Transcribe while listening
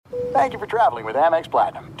Thank you for traveling with Amex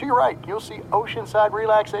Platinum. To your right, you'll see oceanside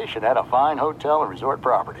relaxation at a fine hotel and resort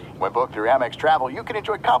property. When booked through Amex Travel, you can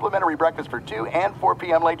enjoy complimentary breakfast for 2 and 4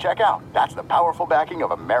 p.m. late checkout. That's the powerful backing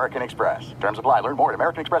of American Express. Terms apply. Learn more at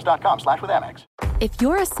americanexpress.com/withAmex. If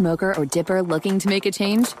you're a smoker or dipper looking to make a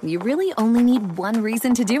change, you really only need one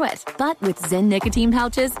reason to do it. But with Zyn nicotine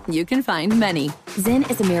pouches, you can find many. Zyn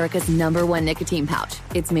is America's #1 nicotine pouch.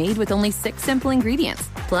 It's made with only 6 simple ingredients.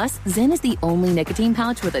 Plus, Zyn is the only nicotine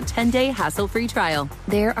pouch with a 10-day hassle-free trial.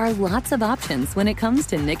 There are lots of options when it comes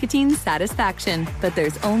to nicotine satisfaction, but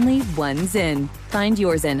there's only one Zyn. Find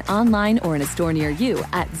your Zyn online or in a store near you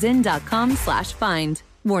at zyn.com/find.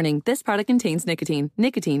 Warning, this product contains nicotine.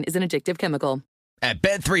 Nicotine is an addictive chemical. At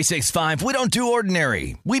Bet365, we don't do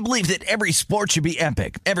ordinary. We believe that every sport should be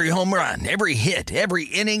epic. Every home run, every hit, every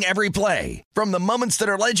inning, every play. From the moments that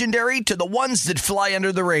are legendary to the ones that fly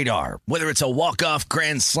under the radar. Whether it's a walk-off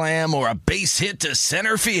grand slam or a base hit to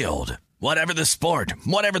center field. Whatever the sport,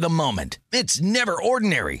 whatever the moment. It's never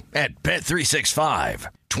ordinary at Bet365.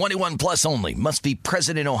 21 plus only. Must be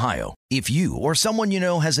present in Ohio. If you or someone you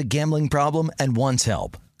know has a gambling problem and wants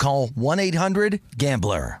help, call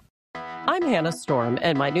 1-800-GAMBLER. I'm Hannah Storm,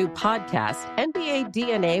 and my new podcast, NBA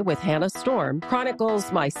DNA with Hannah Storm,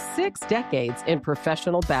 chronicles my 6 decades in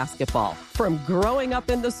professional basketball. From growing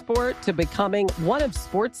up in the sport to becoming one of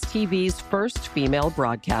sports TV's first female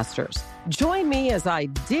broadcasters. Join me as I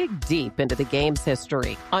dig deep into the game's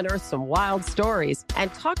history, unearth some wild stories,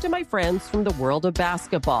 and talk to my friends from the world of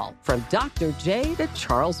basketball, from Dr. J to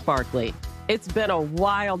Charles Barkley. It's been a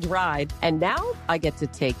wild ride, and now I get to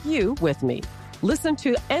take you with me. Listen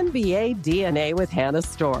to NBA DNA with Hannah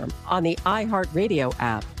Storm on the iHeartRadio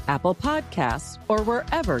app, Apple Podcasts, or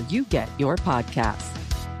wherever you get your podcasts.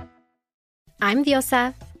 I'm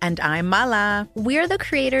Diosa. And I'm Mala. We're the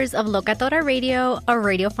creators of Locatora Radio, a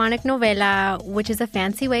radiophonic novela, which is a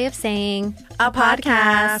fancy way of saying a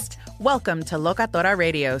podcast. Welcome to Locatora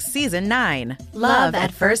Radio Season 9. Love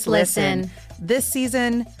at First Listen. This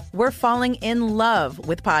season, we're falling in love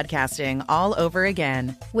with podcasting all over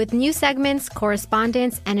again. With new segments,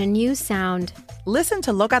 correspondence, and a new sound. Listen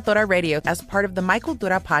to Locatora Radio as part of the My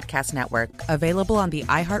Cultura Podcast Network. Available on the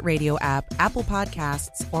iHeartRadio app, Apple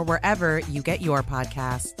Podcasts, or wherever you get your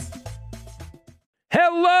podcasts.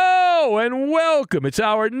 Hello and welcome. It's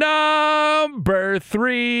hour number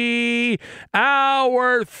 3.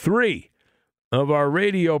 Hour 3 of our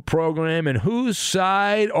radio program. And whose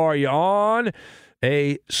side are you on?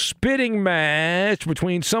 A spitting match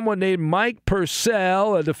between someone named Mike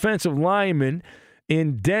Purcell, a defensive lineman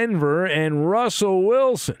in Denver, and Russell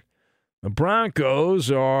Wilson. The Broncos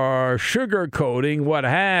are sugarcoating what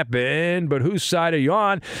happened, but whose side are you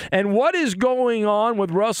on? And what is going on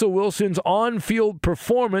with Russell Wilson's on-field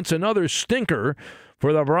performance? Another stinker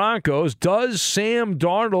for the Broncos. Does Sam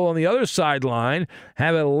Darnold on the other sideline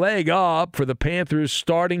have a leg up for the Panthers'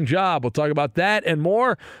 starting job? We'll talk about that and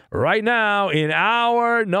more right now in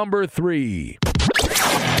hour number 3.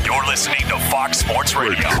 You're listening to Fox Sports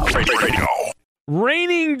Radio.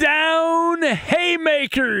 Raining down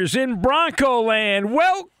haymakers in Bronco Land.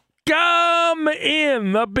 Welcome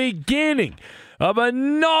in the beginning of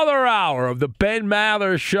another hour of the Ben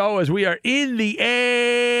Maller Show as we are in the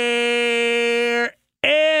air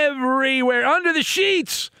everywhere, under the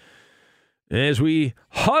sheets. As we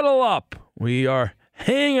huddle up, we are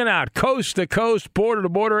hanging out coast to coast, border to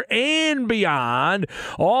border, and beyond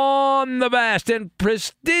on the vast and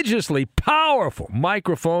prestigiously powerful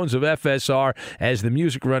microphones of FSR as the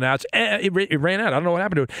music ran out. It ran out. I don't know what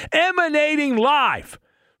happened to it. Emanating live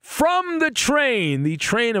from the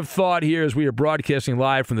train of thought here as we are broadcasting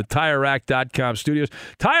live from the TireRack.com studios.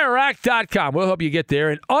 TireRack.com will help you get there.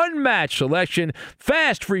 An unmatched selection,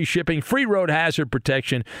 fast free shipping, free road hazard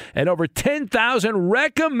protection, and over 10,000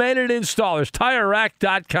 recommended installers.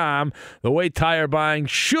 TireRack.com, the way tire buying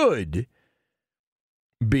should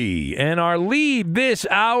be. And our lead this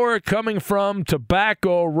hour coming from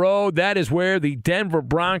Tobacco Road. That is where the Denver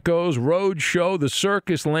Broncos road show, the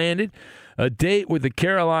circus, landed. A date with the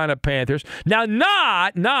Carolina Panthers. Now,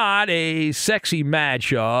 not a sexy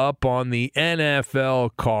matchup on the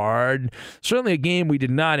NFL card. Certainly a game we did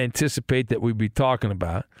not anticipate that we'd be talking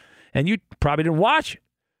about. And you probably didn't watch it.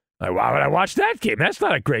 Like, why would I watch that game? That's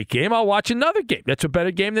not a great game. I'll watch another game. That's a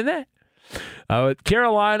better game than that.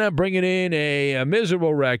 Carolina bringing in a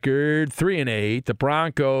miserable record, 3-8. The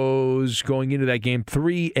Broncos going into that game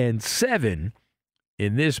 3-7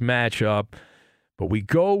 in this matchup. But we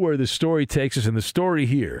go where the story takes us, and the story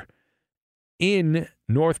here in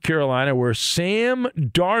North Carolina where Sam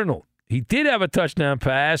Darnold, he did have a touchdown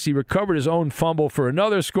pass. He recovered his own fumble for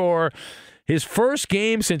another score. His first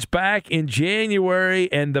game since back in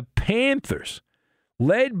January, and the Panthers,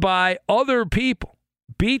 led by other people,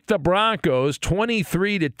 beat the Broncos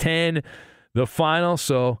 23-10, the final.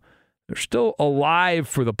 So they're still alive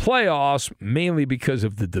for the playoffs, mainly because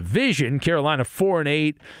of the division. Carolina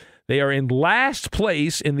 4-8. They are in last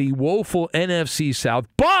place in the woeful NFC South,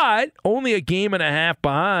 but only a game and a half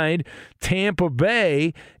behind Tampa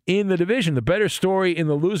Bay in the division. The better story in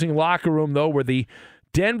the losing locker room, though, were the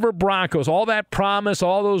Denver Broncos. All that promise,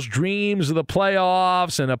 all those dreams of the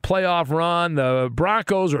playoffs and a playoff run, the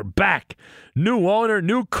Broncos are back. New owner,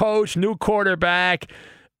 new coach, new quarterback.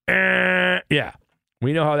 Yeah,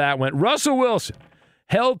 we know how that went. Russell Wilson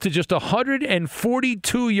held to just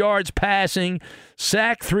 142 yards passing,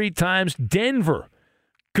 sacked 3 times. Denver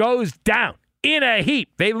goes down in a heap.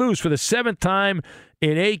 They lose for the 7th time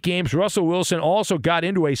in 8 games. Russell Wilson also got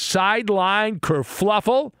into a sideline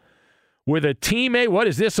kerfluffle with a teammate. What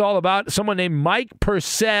is this all about? Someone named Mike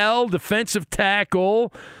Purcell, defensive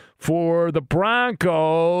tackle for the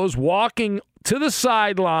Broncos, walking to the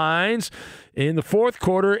sidelines in the 4th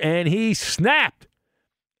quarter, and he snapped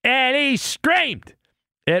and he screamed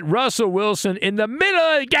at Russell Wilson in the middle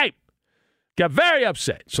of the game. Got very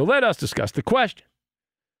upset. So let us discuss the question.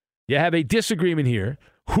 You have a disagreement here.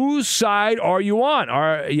 Whose side are you on?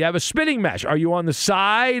 You have a spitting match. Are you on the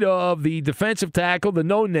side of the defensive tackle, the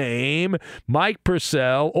no-name, Mike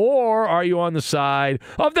Purcell, or are you on the side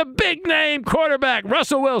of the big-name quarterback,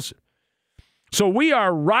 Russell Wilson? So we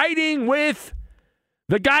are riding with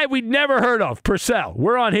the guy we'd never heard of, Purcell.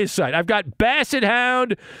 We're on his side. I've got Basset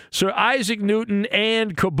Hound, Sir Isaac Newton,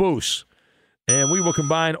 and Caboose. And we will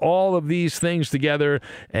combine all of these things together,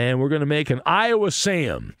 and we're going to make an Iowa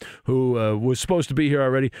Sam, who was supposed to be here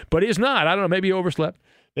already, but is not. I don't know. Maybe he overslept.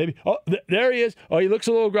 Maybe. Oh, there he is. Oh, he looks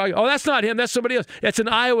a little groggy. Oh, that's not him. That's somebody else. It's an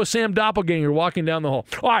Iowa Sam doppelganger walking down the hall.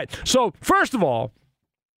 All right. So, first of all,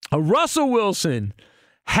 Russell Wilson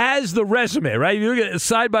has the resume, right? You look at it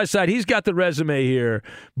side by side, he's got the resume here,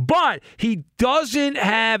 but he doesn't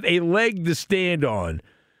have a leg to stand on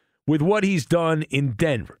with what he's done in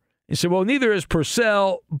Denver. You say, well, neither is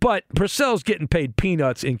Purcell, but Purcell's getting paid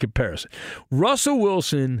peanuts in comparison. Russell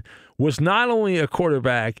Wilson was not only a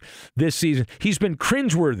quarterback this season, he's been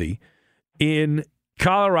cringeworthy in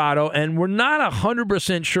Colorado, and we're not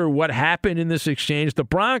 100% sure what happened in this exchange. The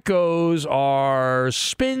Broncos are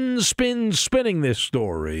spinning this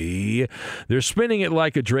story. They're spinning it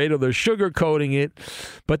like a dreidel. They're sugarcoating it.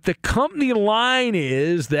 But the company line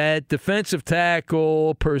is that defensive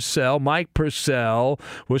tackle Purcell, Mike Purcell,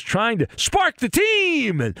 was trying to spark the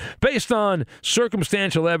team. And based on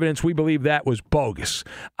circumstantial evidence, we believe that was bogus.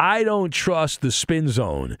 I don't trust the spin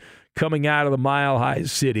zone coming out of the Mile High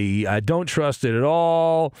City. I don't trust it at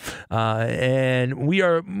all. And we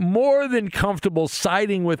are more than comfortable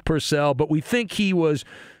siding with Purcell, but we think he was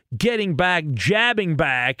getting back, jabbing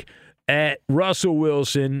back at Russell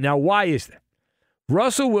Wilson. Now, why is that?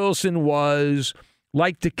 Russell Wilson was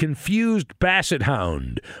like the confused Basset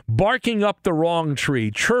Hound, barking up the wrong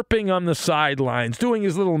tree, chirping on the sidelines, doing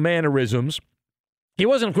his little mannerisms. He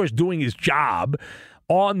wasn't, of course, doing his job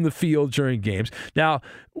on the field during games. Now,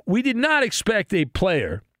 we did not expect a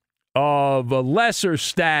player of a lesser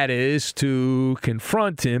status to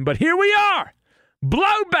confront him, but here we are.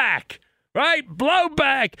 Blowback, right?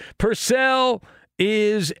 Blowback. Purcell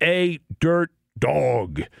is a dirt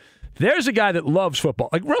dog. There's a guy that loves football.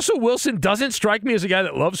 Like, Russell Wilson doesn't strike me as a guy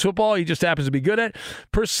that loves football. He just happens to be good at it.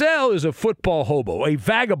 Purcell is a football hobo, a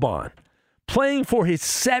vagabond, playing for his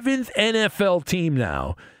 7th NFL team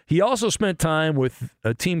now. He also spent time with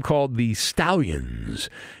a team called the Stallions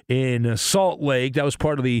in Salt Lake. That was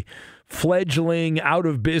part of the fledgling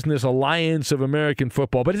out-of-business Alliance of American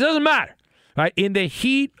Football. But it doesn't matter, right? In the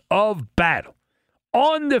heat of battle,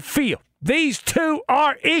 on the field, these two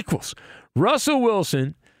are equals. Russell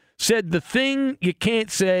Wilson said the thing you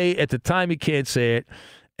can't say at the time you can't say it,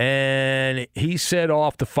 and he set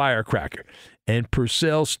off the firecracker. And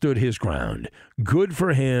Purcell stood his ground. Good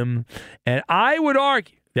for him. And I would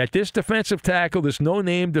argue that this defensive tackle, this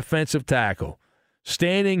no-name defensive tackle,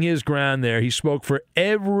 standing his ground there, he spoke for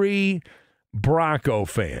every Bronco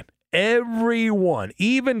fan, everyone,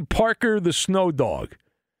 even Parker the Snow Dog,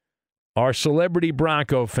 our celebrity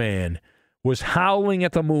Bronco fan, was howling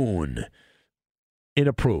at the moon in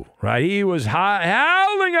approval, right? He was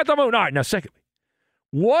howling at the moon. All right, now secondly,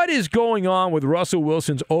 what is going on with Russell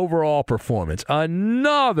Wilson's overall performance?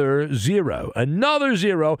 Another zero.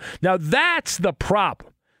 Now, that's the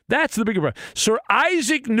problem. That's the bigger problem. Sir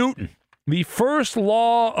Isaac Newton, the first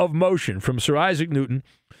law of motion from Sir Isaac Newton,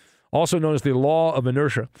 also known as the law of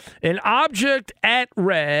inertia. An object at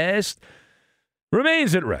rest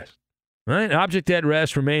remains at rest. Right? Object at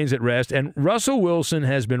rest remains at rest. And Russell Wilson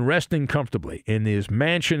has been resting comfortably in his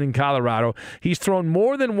mansion in Colorado. He's thrown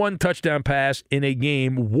more than one touchdown pass in a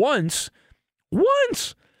game once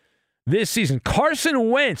this season.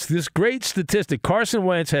 Carson Wentz, this great statistic, Carson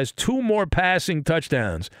Wentz has 2 more passing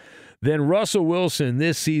touchdowns than Russell Wilson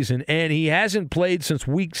this season, and he hasn't played since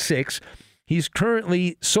week 6. He's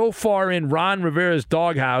currently so far in Ron Rivera's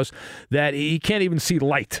doghouse that he can't even see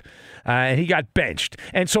light. And he got benched.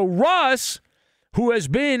 And so Russ, who has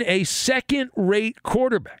been a second-rate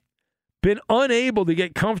quarterback, been unable to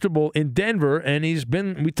get comfortable in Denver, and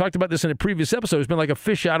we talked about this in a previous episode, he's been like a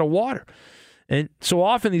fish out of water. And so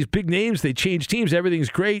often these big names, they change teams, everything's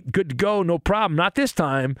great, good to go, no problem. Not this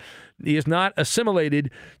time. He is not assimilated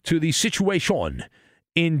to the situation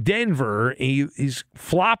in Denver. He's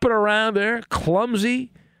flopping around there,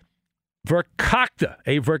 clumsy. A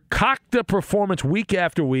Verkakta performance week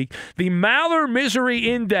after week. The Maller Misery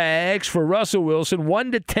Index for Russell Wilson,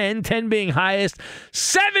 1 to 10, 10 being highest,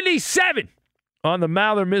 77 on the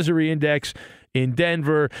Maller Misery Index in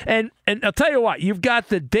Denver. And I'll tell you what, you've got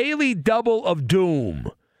the daily double of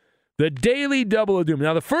doom. The daily double of doom.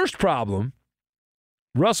 Now, the first problem,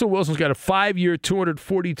 Russell Wilson's got a 5-year,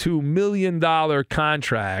 $242 million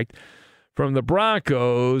contract from the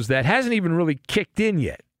Broncos that hasn't even really kicked in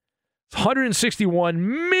yet. $161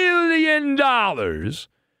 million.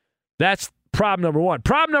 That's problem number 1.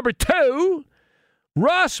 Problem number 2,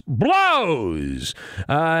 Russ blows.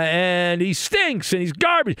 And he stinks and he's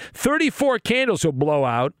garbage. 34 candles he'll blow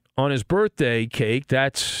out on his birthday cake.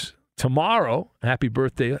 That's tomorrow. Happy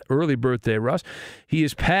birthday, early birthday, Russ. He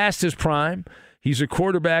is past his prime. He's a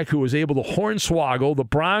quarterback who was able to hornswoggle the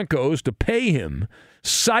Broncos to pay him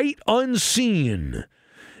sight unseen.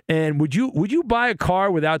 And would you buy a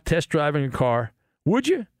car without test driving a car? Would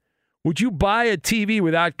you? Would you buy a TV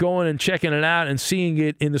without going and checking it out and seeing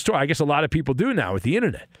it in the store? I guess a lot of people do now with the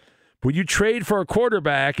internet. Would you trade for a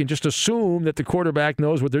quarterback and just assume that the quarterback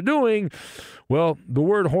knows what they're doing? Well, the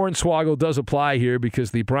word hornswoggle does apply here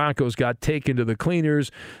because the Broncos got taken to the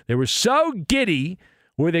cleaners. They were so giddy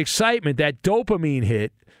with excitement, that dopamine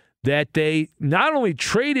hit, that they not only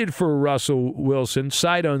traded for Russell Wilson,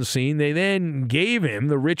 sight unseen, they then gave him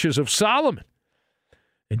the riches of Solomon.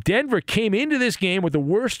 And Denver came into this game with the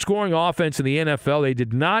worst scoring offense in the NFL. They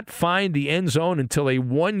did not find the end zone until a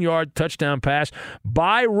 1-yard touchdown pass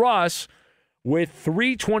by Russ with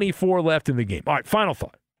 3:24 left in the game. All right, final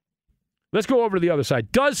thought. Let's go over to the other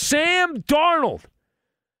side. Does Sam Darnold,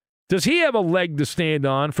 does he have a leg to stand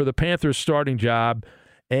on for the Panthers' starting job?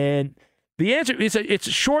 And the answer is it's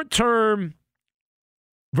short-term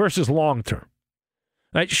versus long-term.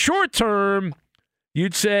 Right? Short-term,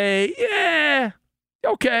 you'd say, yeah,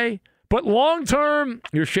 okay. But long-term,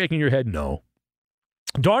 you're shaking your head no.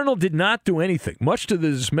 Darnold did not do anything, much to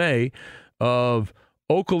the dismay of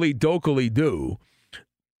Oakley Dokley Do.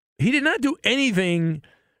 He did not do anything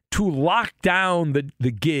to lock down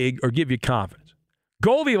the gig or give you confidence.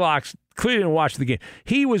 Goldilocks clearly didn't watch the game.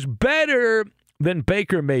 He was better than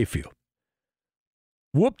Baker Mayfield.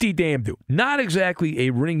 Whoop-de-damn-do. Not exactly a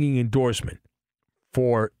ringing endorsement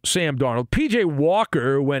for Sam Darnold. P.J.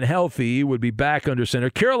 Walker, when healthy, would be back under center.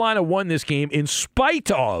 Carolina won this game in spite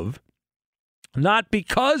of, not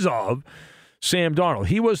because of, Sam Darnold.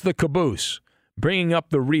 He was the caboose, bringing up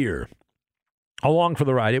the rear along for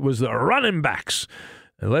the ride. It was the running backs,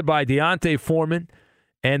 led by Deontay Foreman,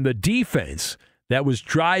 and the defense that was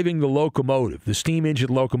driving the locomotive, the steam-engine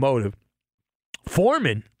locomotive.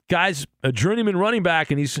 Foreman, guy's a journeyman running back,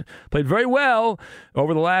 and he's played very well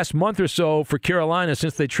over the last month or so for Carolina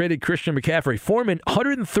since they traded Christian McCaffrey. Foreman,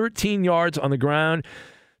 113 yards on the ground.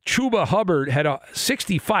 Chuba Hubbard had a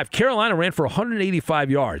 65. Carolina ran for 185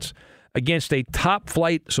 yards against a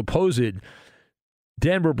top-flight supposed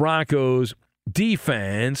Denver Broncos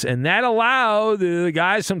defense, and that allowed the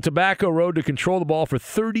guys from Tobacco Road to control the ball for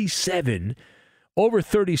over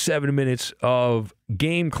 37 minutes of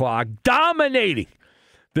game clock, dominating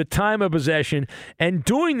the time of possession, and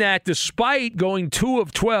doing that despite going 2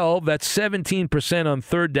 of 12, that's 17% on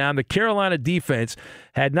third down. The Carolina defense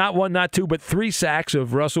had not 1, not 2, but 3 sacks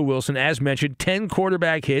of Russell Wilson, as mentioned, 10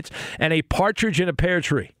 quarterback hits, and a partridge in a pear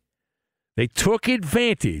tree. They took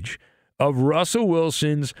advantage of Russell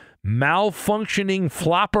Wilson's malfunctioning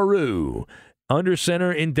flopperoo under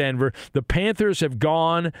center in Denver. The Panthers have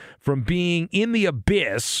gone from being in the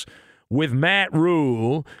abyss with Matt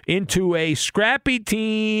Rule into a scrappy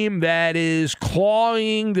team that is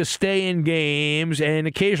clawing to stay in games and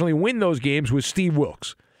occasionally win those games with Steve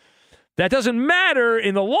Wilks. That doesn't matter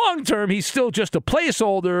in the long term. He's still just a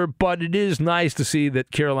placeholder, but it is nice to see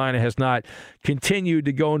that Carolina has not continued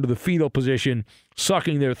to go into the fetal position,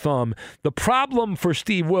 sucking their thumb. The problem for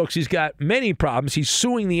Steve Wilks, he's got many problems. He's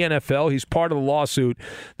suing the NFL. He's part of the lawsuit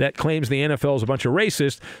that claims the NFL is a bunch of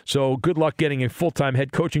racists. So good luck getting a full-time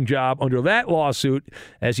head coaching job under that lawsuit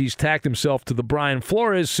as he's tacked himself to the Brian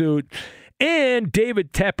Flores suit. And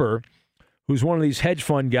David Tepper, who's one of these hedge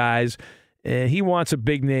fund guys, and he wants a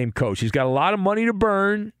big-name coach. He's got a lot of money to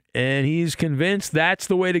burn, and he's convinced that's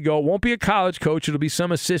the way to go. It won't be a college coach. It'll be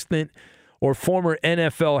some assistant or former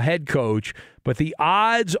NFL head coach. But the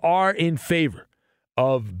odds are in favor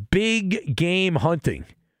of big game hunting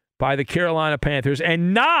by the Carolina Panthers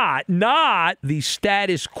and not the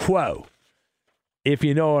status quo, if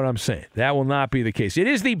you know what I'm saying. That will not be the case. It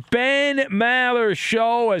is the Ben Maller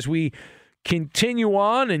Show as we continue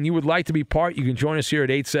on, and you would like to be part, you can join us here at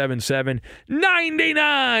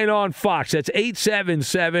 877-99 on Fox. That's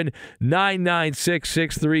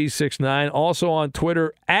 877-996-6369. Also on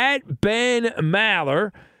Twitter, at Ben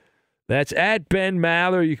Maller. That's at Ben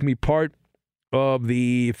Maller. You can be part of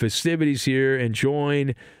the festivities here and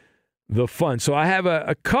join the fun. So I have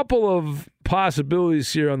a couple of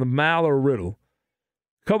possibilities here on the Maller riddle.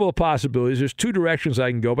 Couple of possibilities. There's two directions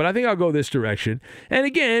I can go, but I think I'll go this direction. And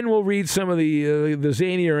again, we'll read some of the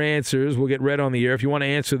zanier answers. We'll get read on the air. If you want to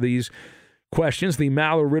answer these questions, the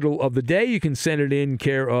Maller riddle of the day, you can send it in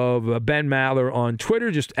care of Ben Maller on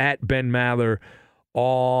Twitter, just at Ben Maller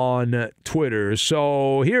on Twitter.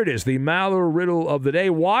 So here it is, the Maller riddle of the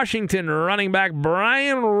day. Washington running back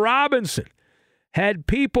Brian Robinson had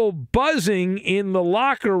people buzzing in the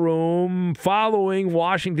locker room following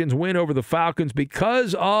Washington's win over the Falcons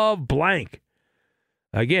because of blank.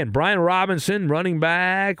 Again, Brian Robinson, running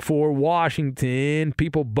back for Washington,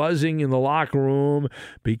 people buzzing in the locker room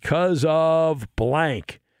because of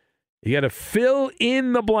blank. You got to fill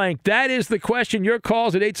in the blank. That is the question. Your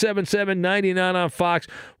calls at 877-99 on Fox.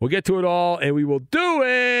 We'll get to it all, and we will do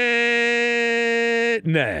it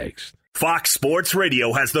next. Fox Sports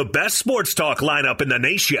Radio has the best sports talk lineup in the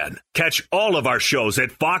nation. Catch all of our shows at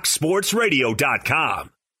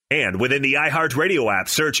foxsportsradio.com. And within the iHeartRadio app,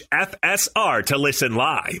 search FSR to listen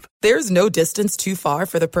live. There's no distance too far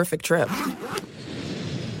for the perfect trip.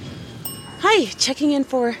 Hi, checking in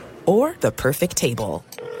for... Or the perfect table.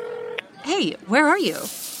 Hey, where are you?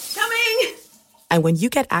 Coming! And when you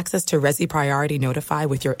get access to Resi Priority Notify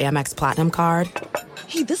with your Amex Platinum card...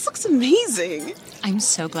 Hey, this looks amazing. I'm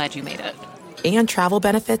so glad you made it. And travel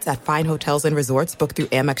benefits at fine hotels and resorts booked through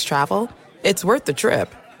Amex Travel, it's worth the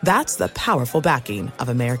trip. That's the powerful backing of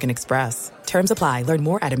American Express. Terms apply. Learn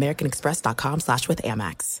more at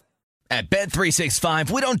americanexpress.com/withAmex. At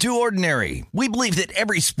Bet365, we don't do ordinary. We believe that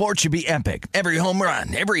every sport should be epic. Every home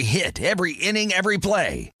run, every hit, every inning, every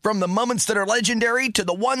play. From the moments that are legendary to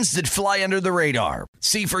the ones that fly under the radar.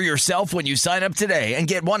 See for yourself when you sign up today and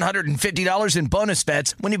get $150 in bonus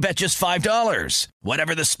bets when you bet just $5.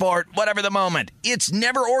 Whatever the sport, whatever the moment, it's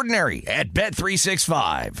never ordinary at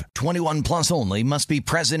Bet365. 21 plus only. Must be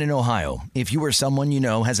present in Ohio. If you or someone you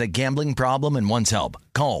know has a gambling problem and wants help,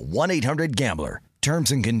 call 1-800-GAMBLER.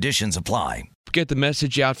 Terms and conditions apply. Get the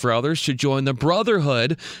message out for others to join the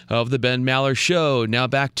brotherhood of the Ben Maller Show. Now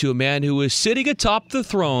back to a man who is sitting atop the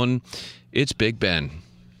throne. It's Big Ben.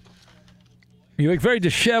 You look very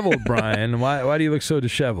disheveled, Brian. Why do you look so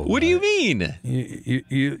disheveled? What do you mean?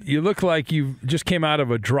 You look like you just came out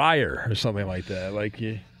of a dryer or something like that.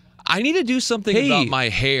 I need to do something about my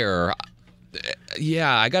hair.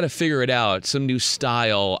 Yeah, I got to figure it out. Some new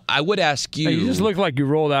style. I would ask you. You just look like you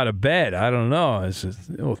rolled out of bed. I don't know. It's a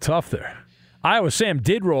little tough there. Iowa Sam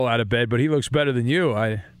did roll out of bed, but he looks better than you.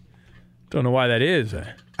 I don't know why that is.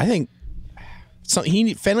 I think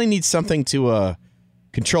Fenley needs something to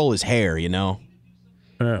control his hair, you know?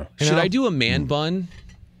 Yeah. Should I do a man bun?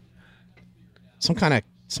 Some kind of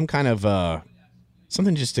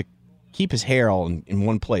something just to keep his hair all in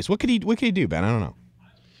one place. What could he do, Ben? I don't know.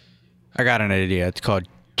 I got an idea. It's called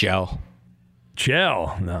gel.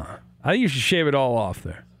 Gel? No. I think you should shave it all off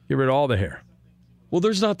there. Get rid of all the hair. Well,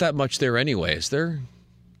 there's not that much there anyway, is there?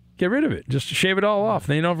 Get rid of it. Just shave it all off.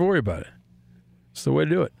 Then you don't have to worry about it. It's the way to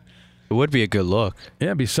do it. It would be a good look. Yeah,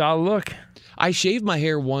 it'd be a solid look. I shaved my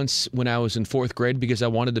hair once when I was in 4th grade because I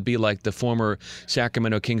wanted to be like the former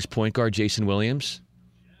Sacramento Kings point guard, Jason Williams.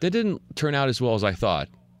 That didn't turn out as well as I thought.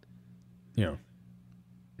 Yeah.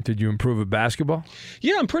 Did you improve at basketball?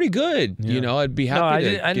 Yeah, I'm pretty good. Yeah. You know, I'd be happy to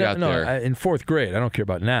get out there. In 4th grade. I don't care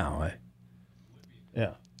about now.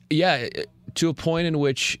 Yeah, to a point in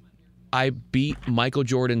which I beat Michael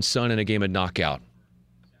Jordan's son in a game of knockout.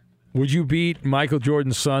 Would you beat Michael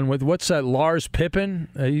Jordan's son with what's that? Lars Pippen?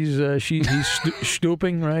 He's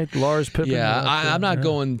stooping, right? Lars Pippen. Yeah, I'm not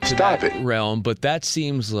going to that realm, but that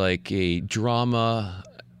seems like a drama,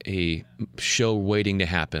 a show waiting to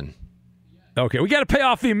happen. Okay, we got to pay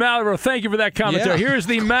off the Maller Riddle. Thank you for that commentary. Yeah. Here's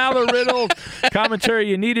the Maller Riddle commentary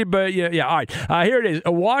you needed, but yeah. All right, here it is.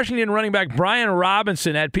 A Washington running back Brian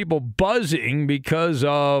Robinson had people buzzing because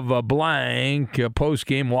of a blank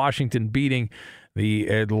post-game Washington beating the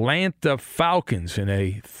Atlanta Falcons in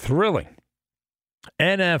a thrilling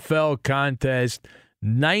NFL contest,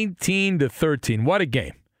 19-13. What a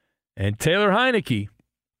game! And Taylor Heineke,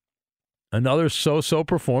 another so-so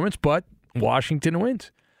performance, but Washington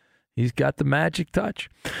wins. He's got the magic touch.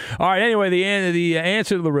 All right, anyway, the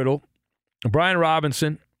answer to the riddle, Brian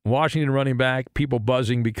Robinson, Washington running back, people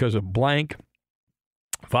buzzing because of blank.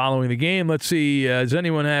 Following the game, let's see, does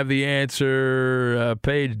anyone have the answer?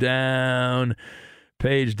 Page down,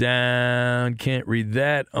 can't read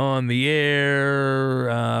that on the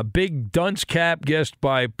air. Big dunce cap guessed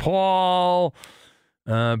by Paul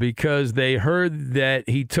because they heard that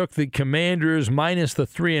he took the Commanders minus the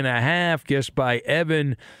 3.5, guessed by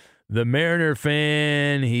Evan. The Mariner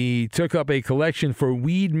fan, he took up a collection for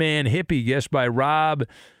Weed Man Hippie, guessed by Rob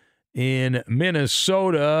in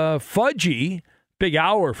Minnesota. Fudgy, big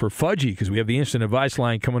hour for Fudgy because we have the instant advice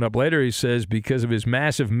line coming up later. He says because of his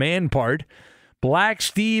massive man part. Black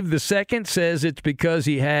Steve II says it's because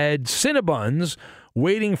he had Cinnabons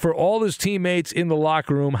waiting for all his teammates in the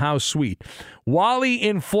locker room. How sweet. Wally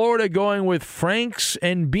in Florida going with Franks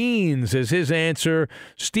and Beans as his answer.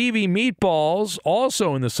 Stevie Meatballs,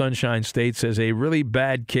 also in the Sunshine State, says a really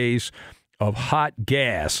bad case of hot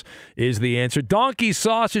gas is the answer. Donkey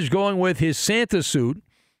Sausage going with his Santa suit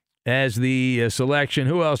as the selection.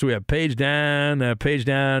 Who else do we have? Page down.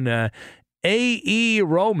 A.E.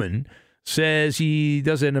 Roman says he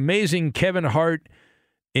does an amazing Kevin Hart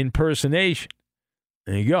impersonation.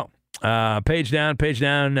 There you go. Page down.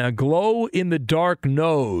 Glow in the dark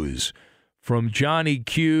nose from Johnny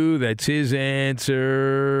Q. That's his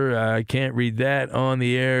answer. I can't read that on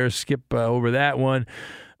the air. Skip over that one.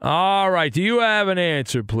 All right. Do you have an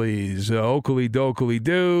answer, please? Oakley dokley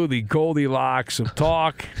do. The Goldilocks of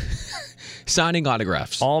talk. Signing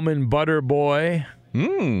autographs. Almond Butter Boy.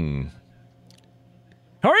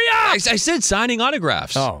 Hurry up! I said signing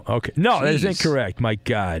autographs. Oh, okay. No, Jeez. that is incorrect. My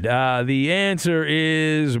God. The answer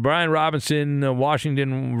is Brian Robinson,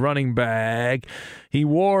 Washington running back. He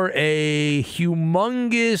wore a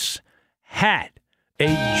humongous hat, a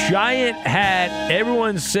giant hat.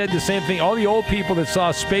 Everyone said the same thing. All the old people that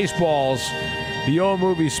saw Spaceballs, the old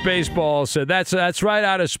movie Spaceballs, said that's right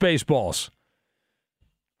out of Spaceballs.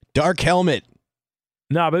 Dark helmet.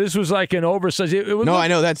 No, but this was like an oversized. I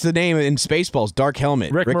know that's the name in Spaceballs. Dark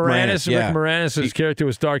helmet. Rick Moranis. Yeah. Rick Moranis' character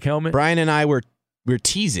was Dark Helmet. Brian and I were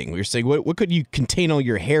teasing. We were saying, what could you contain all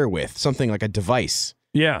your hair with? Something like a device.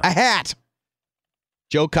 Yeah, a hat.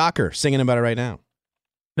 Joe Cocker singing about it right now.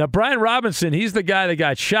 Now Brian Robinson, he's the guy that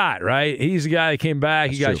got shot, right? He's the guy that came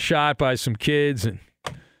back. He got shot by some kids and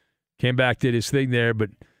came back, did his thing there. But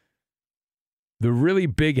the really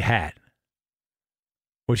big hat,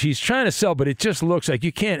 which he's trying to sell, but it just looks like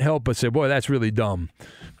you can't help but say, boy, that's really dumb.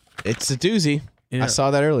 It's a doozy. Yeah. I saw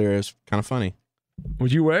that earlier. It was kind of funny.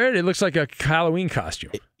 Would you wear it? It looks like a Halloween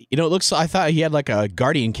costume. It looks. I thought he had like a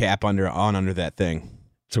guardian cap under that thing.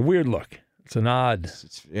 It's a weird look. It's an odd.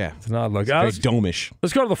 It's an odd look. It's very domish.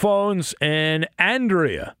 Let's go to the phones. And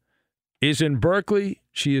Andrea is in Berkeley.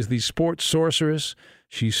 She is the sports sorceress.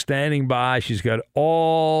 She's standing by. She's got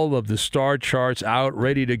all of the star charts out,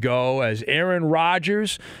 ready to go as Aaron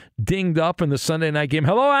Rodgers dinged up in the Sunday night game.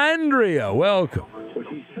 Hello, Andrea. Welcome.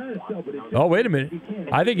 Oh, wait a minute.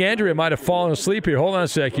 I think Andrea might have fallen asleep here. Hold on a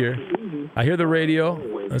sec here. I hear the radio.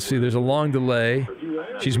 Let's see. There's a long delay.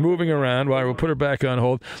 She's moving around. Well, we'll put her back on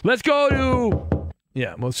hold. Let's go to...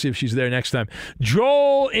 Yeah, we'll see if she's there next time.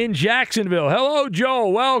 Joel in Jacksonville. Hello,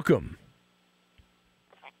 Joel. Welcome.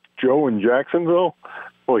 Joe in Jacksonville?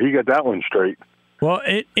 Well, he got that one straight. Well,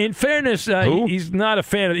 in fairness, he's not a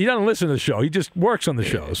fan of. He doesn't listen to the show. He just works on the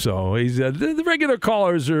show, so he's the regular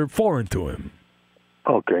callers are foreign to him.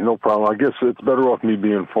 Okay, no problem. I guess it's better off me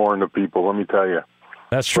being foreign to people. Let me tell you.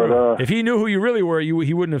 That's true. But, if he knew who you really were, he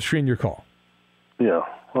wouldn't have screened your call. Yeah.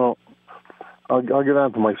 Well, I'll get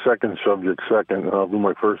on to my second subject second, and I'll do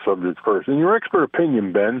my first subject first. In your expert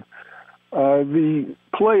opinion, Ben, the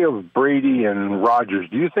play of Brady and Rodgers,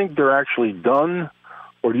 do you think they're actually done?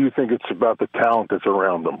 Or do you think it's about the talent that's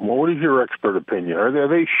around them? Well, what is your expert opinion? Are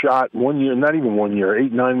they shot 1 year, not even 1 year,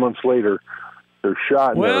 8, 9 months later, They're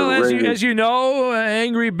shot. Well, and as you know,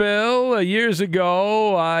 Angry Bill, years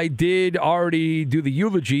ago, I did already do the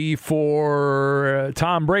eulogy for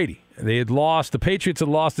Tom Brady. They had lost. The Patriots had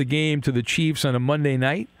lost the game to the Chiefs on a Monday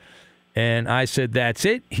night, and I said, "That's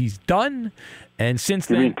it. He's done." And since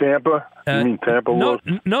then, you mean Tampa? You mean Tampa?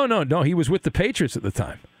 No. He was with the Patriots at the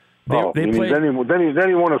time. They played. Then he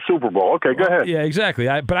won a Super Bowl. Okay, go ahead. Yeah, exactly.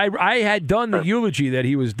 But I had done the eulogy that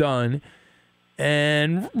he was done.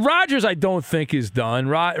 And Rodgers, I don't think is done.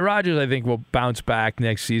 Rodgers, I think, will bounce back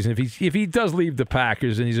next season. If he does leave the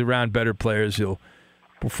Packers and he's around better players, he'll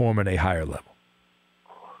perform at a higher level.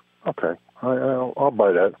 Okay, I'll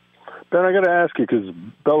buy that. Ben, I got to ask you because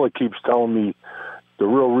Bella keeps telling me the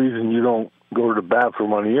real reason you don't go to the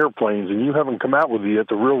bathroom on the airplanes, and you haven't come out with yet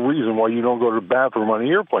the real reason why you don't go to the bathroom on the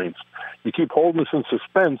airplanes. You keep holding us in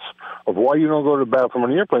suspense of why you don't go to the bathroom on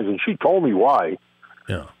the airplanes, and she told me why.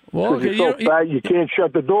 Yeah. Well, okay, you're so fat you can't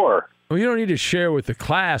shut the door. Well, you don't need to share with the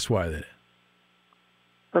class why that is.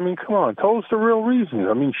 I mean, come on, tell us the real reason.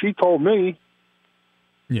 I mean, she told me.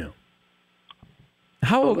 Yeah.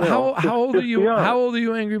 How old are you? How old are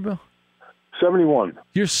you, Angry Bill? 71.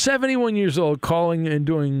 You're 71 years old, calling and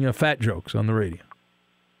doing fat jokes on the radio.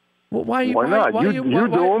 Well, why not? Why are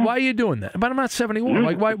you doing that? But I'm not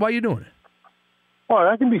 71. Why are you doing it? Well,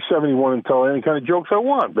 I can be 71 and tell any kind of jokes I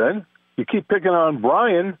want, Ben. You keep picking on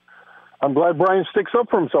Brian. I'm glad Brian sticks up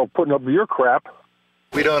for himself, putting up with your crap.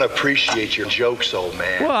 We don't appreciate your jokes, old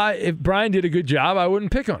man. Well, if Brian did a good job, I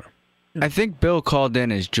wouldn't pick on him. I think Bill called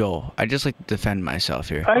in as Joel. I just like to defend myself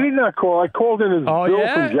here. I did not call. I called in as Bill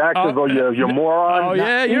from Jacksonville, you moron. Oh,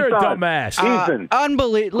 yeah? You're a dumbass. Ethan.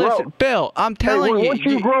 Unbelievable. Listen, Bill, I'm telling you. Once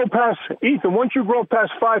you grow past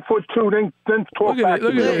 5'2", then talk back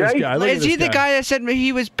to me, okay? Is he the guy that said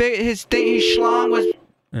he was big? His schlong was...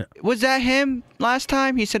 Yeah. Was that him last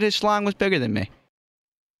time? He said his schlong was bigger than me.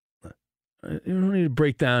 You don't need to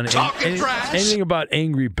break down anything about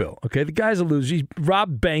Angry Bill. Okay, the guy's a loser. He's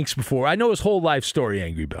robbed banks before. I know his whole life story,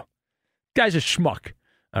 Angry Bill. Guy's a schmuck.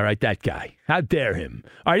 All right, that guy. How dare him?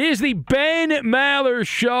 All right, here's the Ben Maller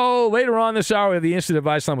Show. Later on this hour, we have the Instant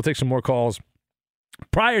Advice Line. We'll take some more calls.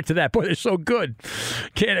 Prior to that, boy, they're so good.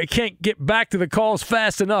 Can't get back to the calls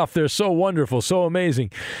fast enough. They're so wonderful, so amazing.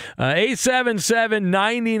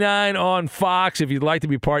 877-99 on Fox. If you'd like to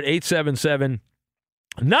be part,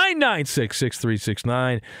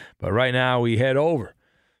 877-996-6369. But right now, we head over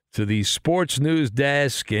to the sports news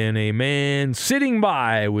desk and a man sitting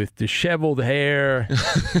by with disheveled hair.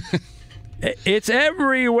 It's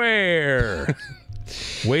everywhere.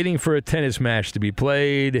 Waiting for a tennis match to be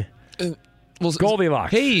played. Well,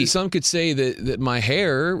 Goldilocks. Hey, some could say that my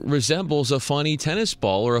hair resembles a funny tennis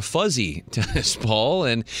ball or a fuzzy tennis ball.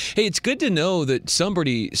 And, hey, it's good to know that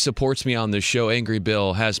somebody supports me on this show. Angry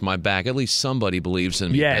Bill has my back. At least somebody believes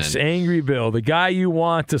in me. Yes, Ben. Angry Bill, the guy you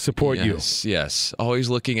want to support you. Yes, always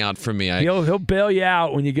looking out for me. He'll bail you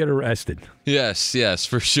out when you get arrested. Yes,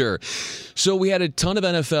 for sure. So we had a ton of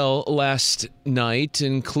NFL last night,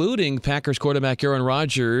 including Packers quarterback Aaron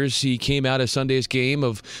Rodgers. He came out of Sunday's game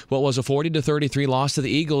of what was a 40-33 loss to the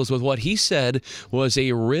Eagles with what he said was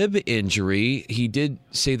a rib injury. He did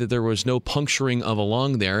say that there was no puncturing of a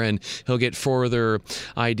lung there, and he'll get further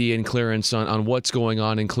ID and clearance on what's going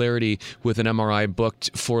on and clarity with an MRI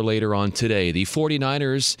booked for later on today. The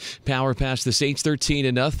 49ers power past the Saints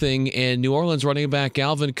 13-0, and New Orleans running back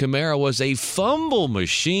Alvin Kamara was a fumble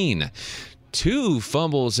machine. 2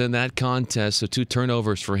 fumbles in that contest, so 2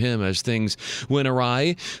 turnovers for him as things went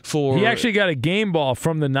awry. He actually got a game ball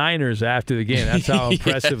from the Niners after the game. That's how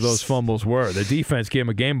impressive those fumbles were. The defense gave him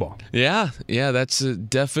a game ball. Yeah, that's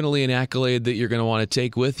definitely an accolade that you're going to want to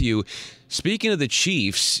take with you. Speaking of the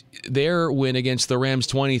Chiefs, their win against the Rams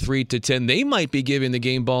 23-10, they might be giving the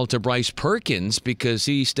game ball to Bryce Perkins because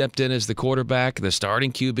he stepped in as the quarterback, the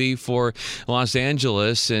starting QB for Los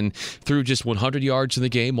Angeles, and threw just 100 yards in the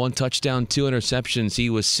game, 1 touchdown, 2 interceptions. He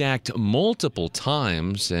was sacked multiple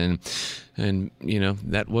times, and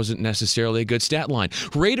that wasn't necessarily a good stat line.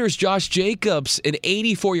 Raiders' Josh Jacobs, an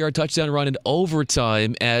 84-yard touchdown run in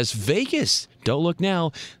overtime as Vegas. Don't look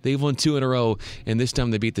now. They've won 2 in a row, and this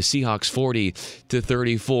time they beat the Seahawks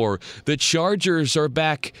 40-34. The Chargers are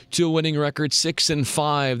back to a winning record,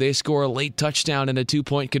 6-5. They score a late touchdown and a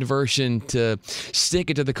 2-point conversion to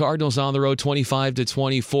stick it to the Cardinals on the road,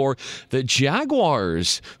 25-24. The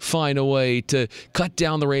Jaguars find a way to cut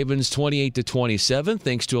down the Ravens 28-27,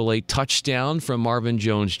 thanks to a late touchdown touchdown from Marvin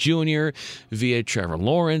Jones Jr. via Trevor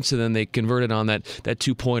Lawrence, and then they converted on that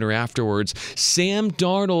two-pointer afterwards. Sam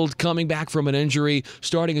Darnold coming back from an injury,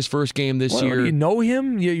 starting his first game this year. Do you know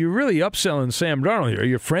him? You're really upselling Sam Darnold. Are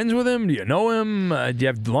you friends with him? Do you know him? Do you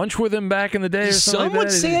have lunch with him back in the day? Or Some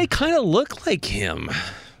would say I kind of look like him.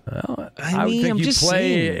 Well, I would think you'd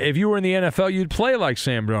play. If you were in the NFL, you'd play like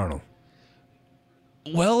Sam Darnold.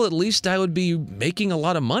 Well, at least I would be making a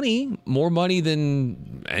lot of money, more money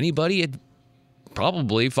than anybody at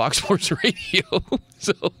probably Fox Sports Radio.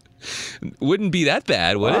 So wouldn't be that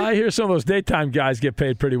bad, would it? I hear some of those daytime guys get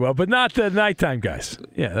paid pretty well, but not the nighttime guys.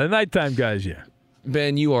 Yeah, the nighttime guys, yeah.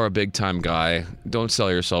 Ben, you are a big-time guy. Don't sell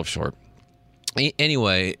yourself short.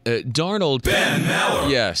 Anyway, Darnold. Ben Maller.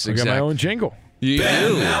 Yes, I exactly. got my own jingle. You do.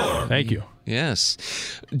 Maller. Thank you. Yes.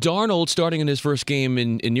 Darnold, starting in his first game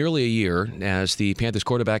in nearly a year as the Panthers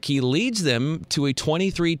quarterback, he leads them to a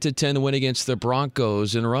 23-10 win against the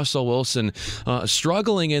Broncos. And Russell Wilson,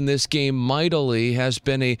 struggling in this game mightily, has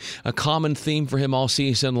been a common theme for him all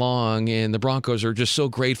season long. And the Broncos are just so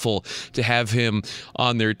grateful to have him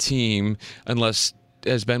on their team, unless,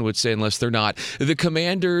 as Ben would say, unless they're not. The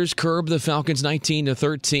Commanders curb the Falcons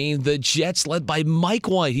 19-13. The Jets, led by Mike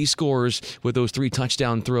White, he scores with those 3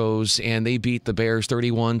 touchdown throws, and they beat the Bears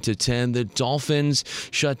 31-10. The Dolphins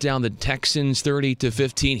shut down the Texans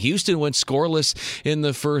 30-15. Houston went scoreless in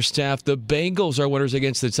the first half. The Bengals are winners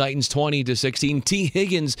against the Titans 20-16. T.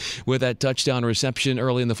 Higgins with that touchdown reception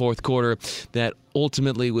early in the fourth quarter that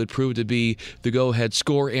ultimately would prove to be the go-ahead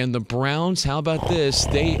score. And the Browns, how about this?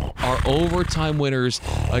 They are overtime winners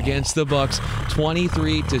against the Bucs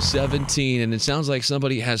 23-17. And it sounds like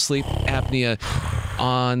somebody has sleep apnea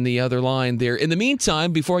on the other line there. In the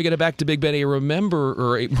meantime, before I get it back to Big Ben, a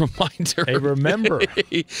reminder. A remember.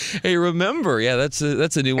 A remember. Yeah, that's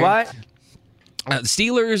a new one. What?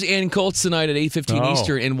 Steelers and Colts tonight at 8:15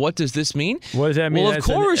 Eastern. And what does this mean? What does that mean? Well, of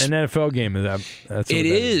course, an NFL game. That's what it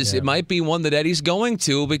is. Yeah. It might be one that Eddie's going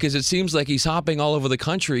to, because it seems like he's hopping all over the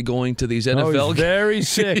country going to these NFL he's games. very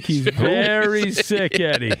sick. He's very sick,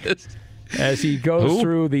 Eddie. As he goes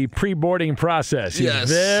through the pre-boarding process. He's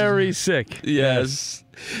very sick. Yes.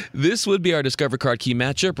 This would be our Discover Card Key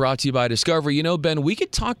matchup, brought to you by Discover. You know, Ben, we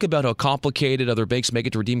could talk about how complicated other banks make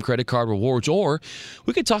it to redeem credit card rewards, or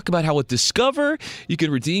we could talk about how with Discover, you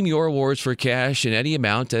can redeem your rewards for cash in any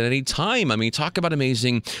amount at any time. I mean, talk about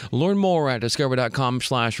amazing. Learn more at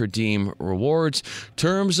discover.com/redeem rewards.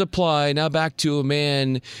 Terms apply. Now back to a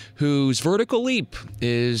man whose vertical leap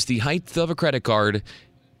is the height of a credit card.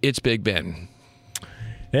 It's Big Ben.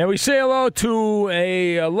 And we say hello to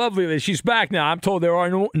a lovely lady. She's back now. I'm told there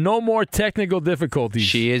are no more technical difficulties.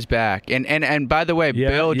 She is back. And by the way,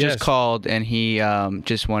 Bill just called, and he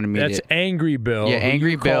just wanted me to... That's Angry Bill. Yeah,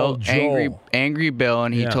 Angry Bill. Angry Bill,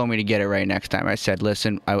 and he told me to get it right next time. I said,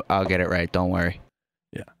 listen, I'll get it right. Don't worry.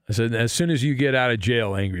 Yeah. I said, as soon as you get out of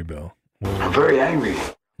jail, Angry Bill. I'm very angry.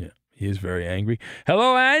 Yeah, he is very angry.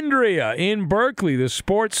 Hello, Andrea in Berkeley, the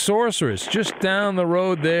sports sorceress, just down the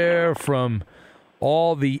road there from...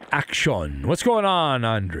 all the action. What's going on,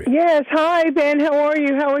 Andre? Yes. Hi, Ben. How are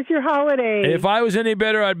you? How was your holiday? If I was any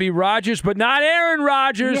better, I'd be Rodgers, but not Aaron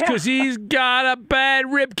Rodgers, because he's got a bad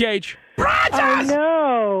ribcage. Rodgers! I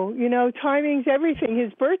know. You know, timing's everything.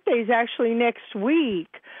 His birthday's actually next week.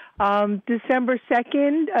 December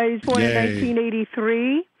 2nd. He's born in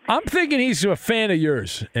 1983. I'm thinking he's a fan of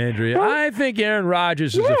yours, Andrea. Well, I think Aaron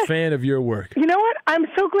Rodgers is a fan of your work. You know what? I'm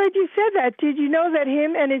so glad you said that. Did you know that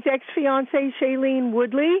him and his ex-fiancée, Shailene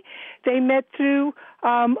Woodley, they met through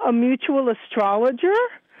a mutual astrologer?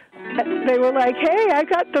 They were like, hey, I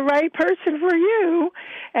got the right person for you.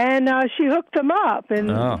 And she hooked them up. And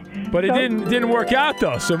but it didn't work out,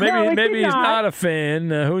 though. So maybe he's not a fan.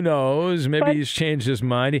 Who knows? Maybe he's changed his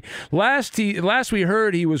mind. Last we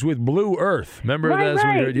heard, he was with Blue Earth. Remember that?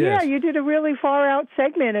 Right. We heard? Yes. Yeah, you did a really far-out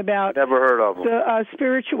segment about Never heard of him. The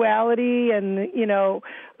spirituality and, you know,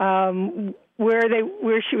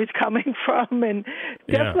 where she was coming from, and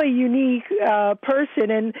definitely unique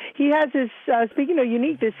person. And he has this, speaking of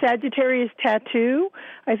unique, this Sagittarius tattoo.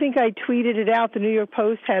 I think I tweeted it out. The New York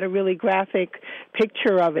Post had a really graphic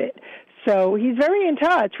picture of it. So he's very in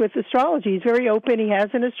touch with astrology. He's very open. He has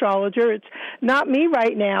an astrologer. It's not me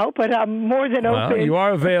right now, but I'm more than open. You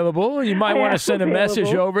are available. You might want to send a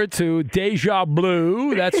message over to Deja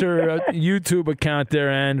Blue. That's her YouTube account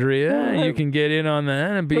there, Andrea. You can get in on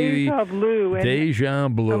that and be Deja Blue. Deja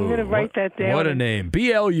Blue. I'm going to write that down. What a name.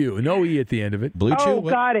 BLU. No E at the end of it. Blue Chew?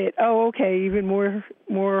 Got it. Oh, okay. Even more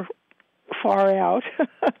far out.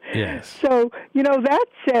 Yes. So, that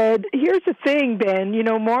said, here's the thing, Ben.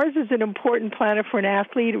 Mars is an important planet for an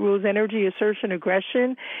athlete. It rules energy, assertion,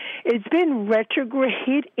 aggression. It's been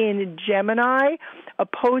retrograde in Gemini,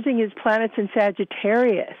 opposing his planets in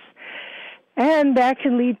Sagittarius. And that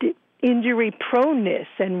can lead to injury proneness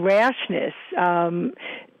and rashness,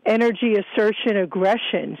 energy, assertion,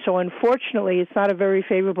 aggression. So unfortunately, it's not a very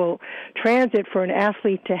favorable transit for an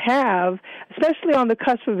athlete to have, especially on the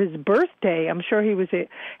cusp of his birthday. I'm sure he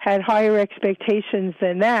had higher expectations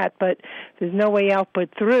than that, but there's no way out but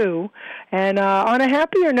through. And on a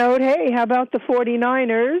happier note, hey, how about the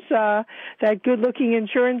 49ers? That good-looking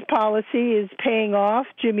insurance policy is paying off.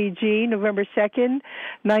 Jimmy G, November 2nd,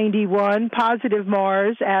 91, positive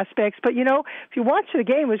Mars aspects. But, if you watch the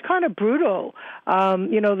game, it was kind of brutal.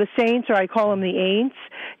 The Saints, or I call them the Aints,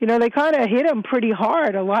 they kind of hit him pretty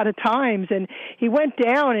hard a lot of times, and he went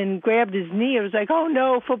down and grabbed his knee. It was like, oh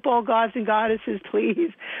no, football gods and goddesses, please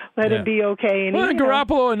let him be okay. And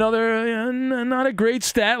Garoppolo, another not a great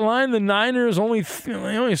stat line. The Niners only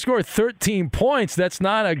scored 13 points. That's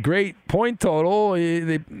not a great point total.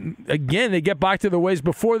 They get back to the ways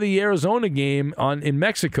before the Arizona game in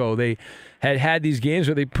Mexico. They had these games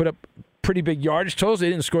where they put up pretty big yardage totals.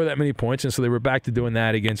 They didn't score that many points, and so they were back to doing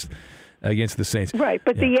that against the Saints. Right,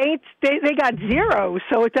 but the Aints, they got 0,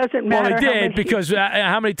 so it doesn't matter. Well, they did, because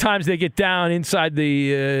how many times they get down inside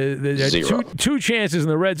the two chances in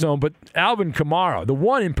the red zone, but Alvin Kamara, the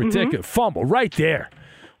one in particular, fumble right there.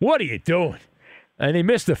 What are you doing? And they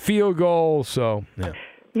missed a field goal, so, yeah.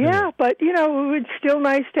 Yeah, but, it's still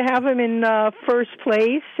nice to have him in first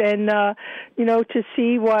place and, to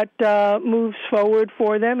see what moves forward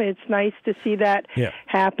for them. It's nice to see that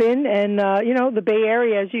happen. And, the Bay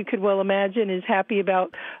Area, as you could well imagine, is happy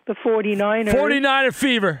about the 49ers. 49er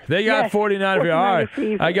fever. They got 49er fever. All right.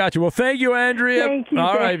 Fever. I got you. Well, thank you, Andrea. Thank you,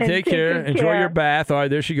 all right, Ben. take care. Enjoy your bath. All right,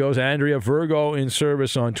 there she goes. Andrea Virgo in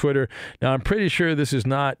service on Twitter. Now, I'm pretty sure this is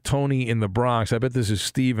not Tony in the Bronx. I bet this is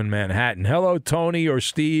Steve in Manhattan. Hello, Tony or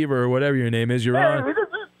Steve or whatever your name is. You're on. This is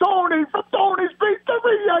Tony from Tony's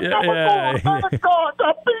Pizzeria.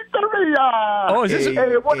 The Pizzeria. Oh, is this?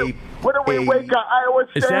 When do we wake up? I always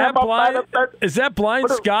stand up out of bed. Is that Blind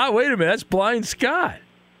Scott? Wait a minute, that's Blind Scott.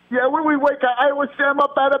 Yeah, when we wake up, I always stand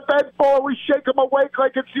up out of bed, boy. We shake him awake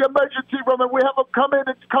like it's the emergency room, and we have him come in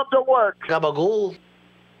and come to work. Gabagool.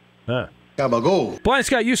 Gabagool. Blind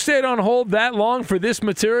Scott, you stayed on hold that long for this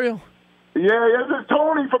material? Yeah, this is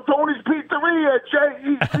Tony from Tony's Pizzeria.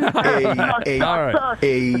 J-E-C. All right.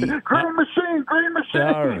 Green machine.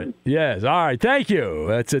 All right. Yes. All right. Thank you.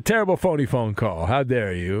 That's a terrible phone call. How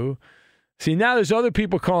dare you? See, now there's other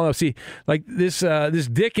people calling up. See, like this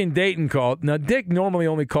Dick in Dayton called. Now, Dick normally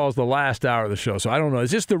only calls the last hour of the show, so I don't know.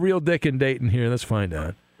 Is this the real Dick in Dayton here? Let's find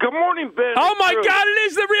out. Good morning, Ben. Oh, my God, it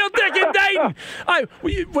is the real Dick in Dayton.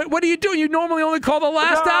 What are you doing? You normally only call the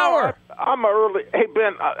last hour. I'm early. Hey,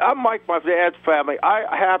 Ben, I'm like my dad's family.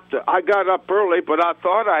 I got up early, but I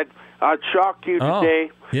thought I'd shock you today.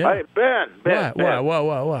 Yeah. Hey, Ben. What?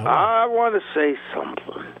 I want to say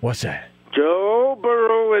something. What's that? Joe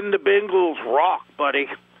Burrow and the Bengals rock, buddy.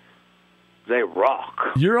 They rock.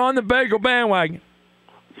 You're on the bagel bandwagon.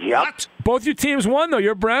 Yep. Both your teams won, though.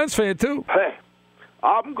 You're a Browns fan, too. Hey,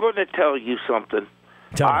 I'm going to tell you something.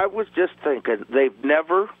 I was just thinking, they've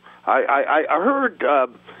never... I heard...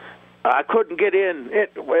 I couldn't get in.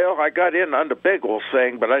 I got in on the Bengals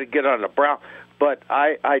thing, but I didn't get on the Browns. But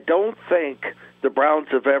I don't think the Browns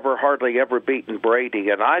have hardly ever beaten Brady,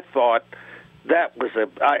 and I thought that was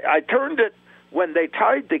I turned it when they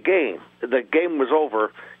tied the game. The game was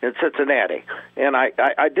over in Cincinnati, and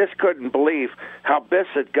I just couldn't believe how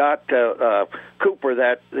Bissett got Cooper,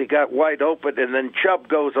 that he got wide open, and then Chubb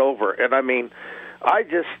goes over. And I mean, I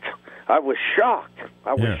was shocked.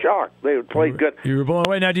 I was shocked. They played good. You were blown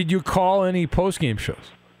away. Now, did you call any post-game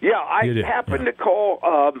shows? Yeah, I happened to call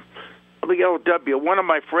the OW. One of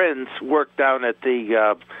my friends worked down at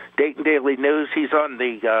the Dayton Daily News. He's on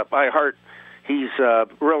the iHeart. He's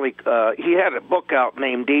really he had a book out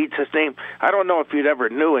named Deeds. His name, I don't know if you'd ever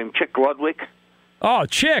knew him, Chick Ludwig. Oh,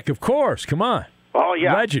 Chick, of course. Come on. Oh,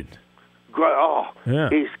 yeah. Legend. Yeah.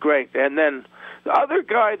 He's great. And then the other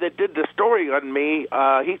guy that did the story on me,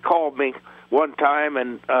 he called me one time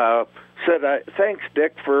and said, thanks,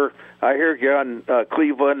 Dick, for I hear you on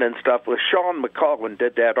Cleveland and stuff. Well, Sean McCollum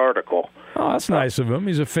did that article. Oh, that's nice of him.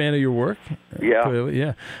 He's a fan of your work. Yeah. Clearly,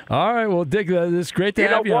 yeah. All right. Well, Dick, it's great to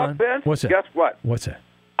have you on. Ben? What's that? Guess what? What's that?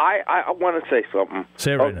 I want to say something.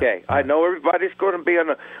 Say it right now. Okay. I know everybody's going to be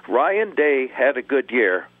on Ryan Day had a good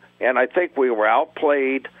year, and I think we were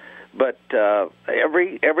outplayed but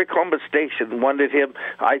every Columbus station wanted him.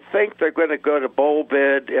 I think they're going to go to bowl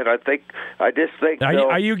bid, and I just think.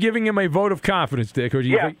 Are you giving him a vote of confidence, Dick? Or do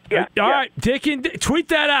you think? All right, Dick, tweet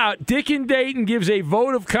that out. Dick in Dayton gives a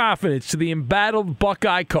vote of confidence to the embattled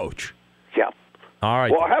Buckeye coach. Yeah. All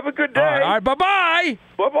right. Well, have a good day. All right, bye-bye.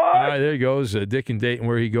 Bye-bye. All right, there he goes. Dick in Dayton,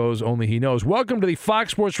 where he goes, only he knows. Welcome to the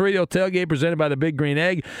Fox Sports Radio tailgate presented by the Big Green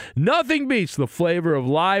Egg. Nothing beats the flavor of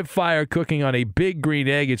live fire cooking on a Big Green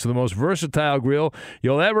Egg. It's the most versatile grill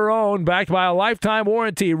you'll ever own, backed by a lifetime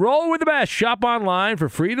warranty. Roll with the best. Shop online for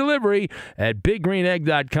free delivery at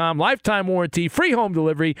biggreenegg.com. Lifetime warranty, free home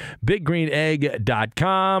delivery,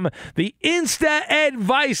 biggreenegg.com. The Insta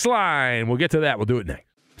Advice Line. We'll get to that. We'll do it next.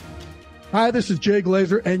 Hi, this is Jay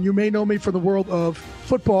Glazer, and you may know me from the world of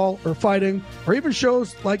football or fighting or even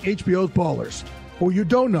shows like HBO's Ballers. What you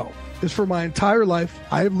don't know is for my entire life,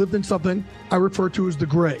 I have lived in something I refer to as the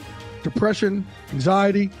gray. Depression,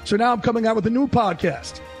 anxiety. So now I'm coming out with a new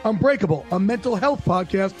podcast, Unbreakable, a mental health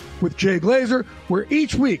podcast with Jay Glazer, where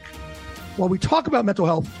each week, while we talk about mental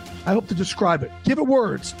health, I hope to describe it, give it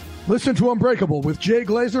words. Listen to Unbreakable with Jay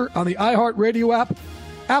Glazer on the iHeartRadio app,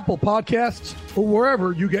 Apple Podcasts, or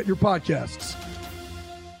wherever you get your podcasts.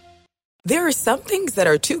 There are some things that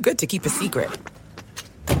are too good to keep a secret.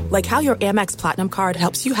 Like how your Amex Platinum card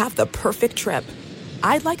helps you have the perfect trip.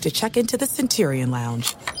 I'd like to check into the Centurion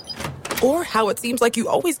Lounge. Or how it seems like you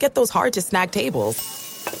always get those hard-to-snag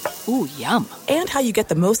tables. Ooh, yum. And how you get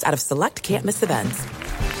the most out of select can't-miss events.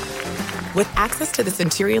 With access to the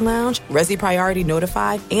Centurion Lounge, Resi Priority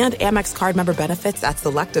Notify, and Amex card member benefits at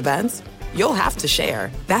select events, you'll have to share.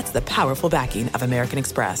 That's the powerful backing of American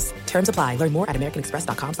Express. Terms apply. Learn more at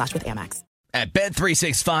americanexpress.com/withAmex. At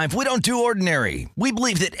Bet365, we don't do ordinary. We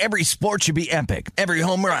believe that every sport should be epic. Every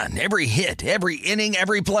home run, every hit, every inning,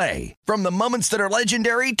 every play. From the moments that are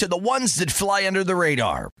legendary to the ones that fly under the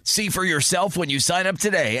radar. See for yourself when you sign up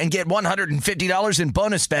today and get $150 in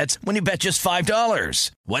bonus bets when you bet just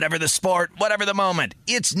 $5. Whatever the sport, whatever the moment,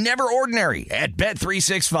 it's never ordinary at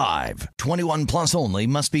Bet365. 21 plus only.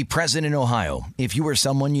 Must be present in Ohio. If you or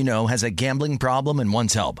someone you know has a gambling problem and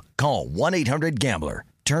wants help, call 1-800-GAMBLER.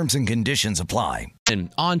 Terms and conditions apply.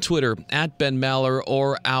 And on Twitter, at Ben Maller,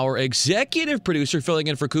 or our executive producer filling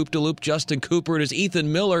in for Coop de Loop, Justin Cooper. It is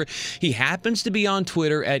Ethan Miller. He happens to be on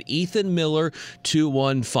Twitter at Ethan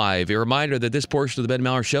Miller215. A reminder that this portion of the Ben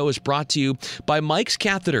Maller Show is brought to you by Mike's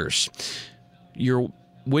Catheters. Your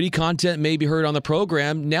witty content may be heard on the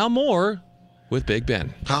program. Now more with Big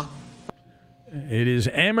Ben. It is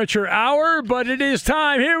amateur hour, but it is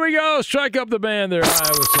time. Here we go. Strike up the band there,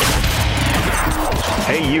 Iowa City.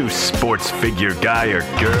 Hey, you sports figure guy or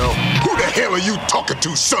girl. Who the hell are you talking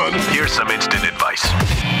to, son? Here's some instant advice.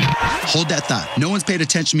 Hold that thought. No one's paid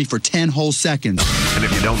attention to me for 10 whole seconds. And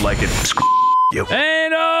if you don't like it, screw you.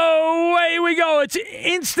 And away we go. It's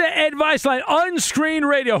Instant Advice Line, unscreened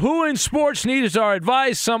radio. Who in sports needs our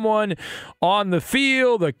advice? Someone on the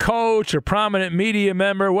field, a coach, a prominent media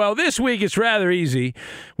member. Well, this week it's rather easy.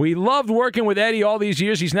 We loved working with Eddie all these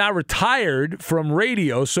years. He's now retired from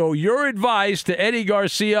radio. So your advice to Eddie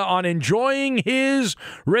Garcia on enjoying his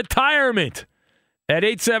retirement at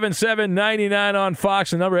 877-99 on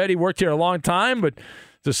Fox. The number, Eddie worked here a long time, but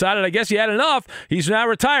decided, I guess, he had enough. He's now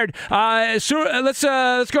retired. Let's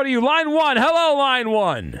go to you. Line one. Hello, line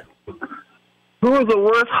one. Who was the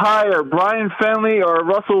worst hire, Brian Finley or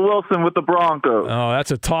Russell Wilson with the Broncos? Oh, that's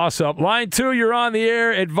a toss-up. Line two, you're on the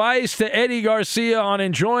air. Advice to Eddie Garcia on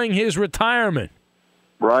enjoying his retirement.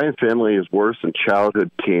 Brian Finley is worse than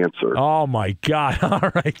childhood cancer. Oh, my God.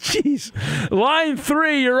 All right. Jeez. Line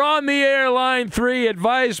three, you're on the air. Line three,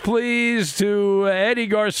 advice, please, to Eddie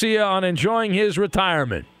Garcia on enjoying his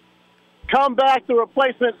retirement. Come back. The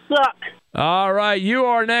replacements suck. All right. You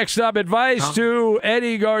are next up. Advice to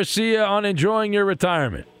Eddie Garcia on enjoying your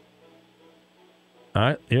retirement. All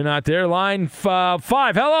right. You're not there. Line five.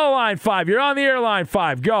 Hello, line five. You're on the air, line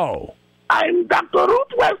five. Go. I'm Dr. Ruth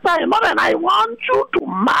Westheimer, and I want you to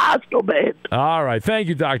masturbate. All right. Thank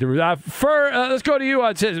you, Dr. Ruth. Let's go to you.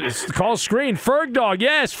 It's call screen. Ferg Dog.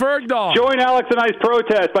 Yes, Ferg Dog. Join Alex and I's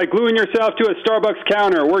protest by gluing yourself to a Starbucks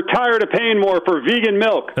counter. We're tired of paying more for vegan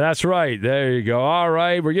milk. That's right. There you go. All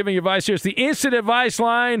right. We're giving you advice here. It's the instant advice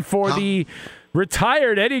line for the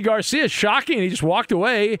retired Eddie Garcia. Shocking. He just walked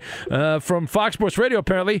away from Fox Sports Radio,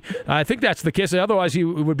 apparently. I think that's the case. Otherwise, he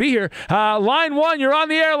would be here. Line one, you're on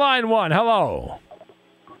the air, line one. Hello.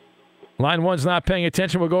 Line one's not paying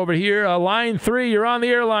attention. We'll go over here. Line three, you're on the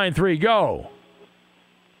air, line three. Go.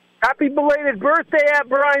 Happy belated birthday at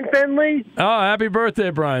Brian Finley. Oh, happy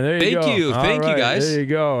birthday, Brian. There you go. Thank you. Thank you, guys. There you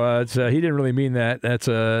go. He didn't really mean that.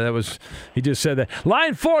 He just said that.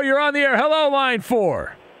 Line four, you're on the air. Hello, line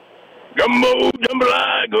four. Gumbo,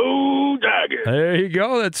 jambalaya, go Tigers. There you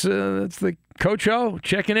go. That's the Coach O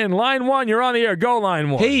checking in. Line 1, you're on the air. Go, Line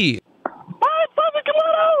 1. Hey. Bye, Father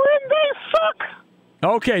Camaro, and they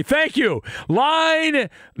suck. Okay, thank you. Line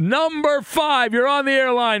number 5, you're on the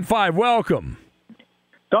air. Line 5, welcome.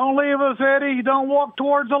 Don't leave us, Eddie. Don't walk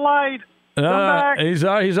towards the light. Come back. He's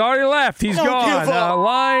already left. He's gone.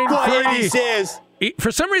 Line 3. He says.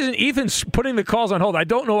 For some reason, Ethan's putting the calls on hold. I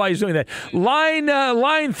don't know why he's doing that.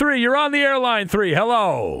 Line 3, you're on the air. Line 3,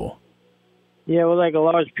 hello. Yeah, we'd like a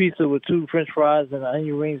large pizza with 2 French fries and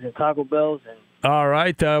onion rings and Taco Bells. All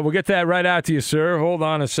right, we'll get that right out to you, sir. Hold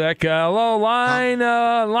on a sec. Hello, line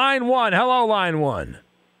 1. Hello, line 1.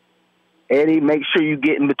 Eddie, make sure you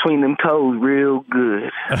get in between them toes real good.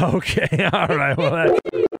 Okay, all right.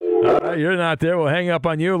 Well, you're not there. We'll hang up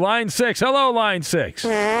on you. Line 6. Hello, line 6.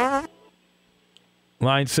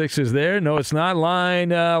 Line 6 is there. No, it's not. Line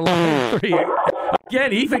 3.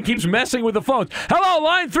 Again, Ethan keeps messing with the phones. Hello,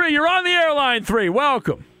 line 3. You're on the air, line 3.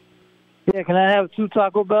 Welcome. Yeah, can I have 2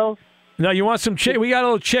 Taco Bells? No, you want some chicken? We got a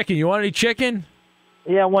little chicken. You want any chicken?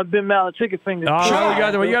 Yeah, I want Ben Mallet chicken fingers. Oh, you got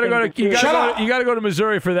to go to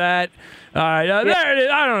Missouri for that. All right, there it is.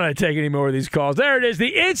 I don't want to take any more of these calls. There it is,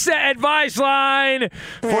 the Instant Advice Line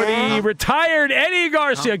for the retired Eddie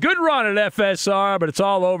Garcia. Good run at FSR, but it's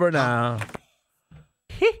all over now.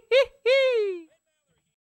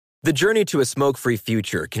 The journey to a smoke-free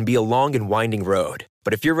future can be a long and winding road,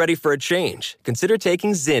 but if you're ready for a change, consider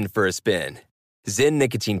taking Zyn for a spin. Zyn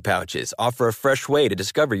nicotine pouches offer a fresh way to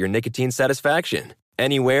discover your nicotine satisfaction.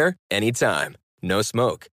 Anywhere, anytime. No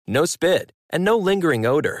smoke, no spit, and no lingering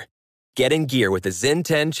odor. Get in gear with the Zyn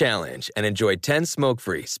 10 Challenge and enjoy 10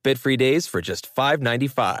 smoke-free, spit-free days for just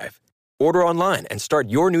 $5.95. Order online and start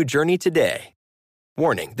your new journey today.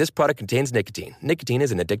 Warning, this product contains nicotine. Nicotine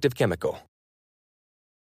is an addictive chemical.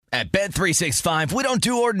 At Bet365, we don't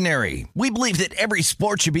do ordinary. We believe that every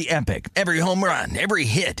sport should be epic. Every home run, every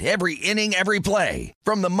hit, every inning, every play.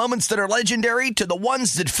 From the moments that are legendary to the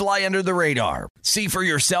ones that fly under the radar. See for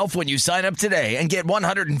yourself when you sign up today and get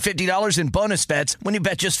 $150 in bonus bets when you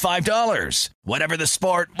bet just $5. Whatever the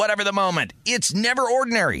sport, whatever the moment, it's never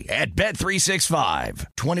ordinary at Bet365.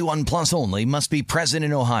 21 plus only. Must be present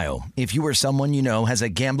in Ohio. If you or someone you know has a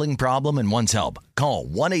gambling problem and wants help, call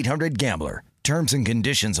 1-800-GAMBLER. Terms and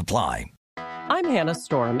conditions apply. I'm Hannah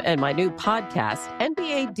Storm, and my new podcast,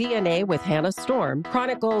 NBA DNA with Hannah Storm,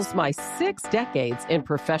 chronicles my 6 decades in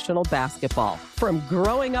professional basketball. From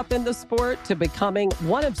growing up in the sport to becoming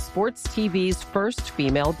one of sports TV's first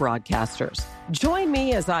female broadcasters. Join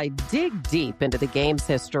me as I dig deep into the game's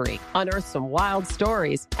history, unearth some wild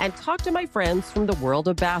stories, and talk to my friends from the world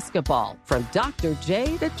of basketball, from Dr.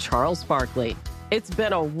 J to Charles Barkley. It's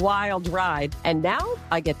been a wild ride, and now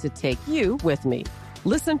I get to take you with me.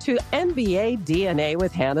 Listen to NBA DNA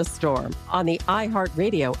with Hannah Storm on the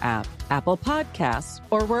iHeartRadio app, Apple Podcasts,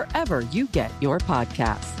 or wherever you get your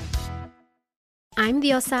podcasts. I'm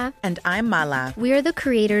Diosa. And I'm Mala. We are the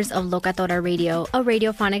creators of Locatora Radio, a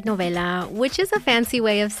radiophonic novela, which is a fancy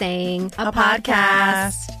way of saying a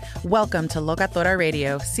podcast. Welcome to Locatora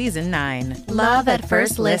Radio, Season 9. Love at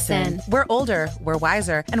first listen. We're older, we're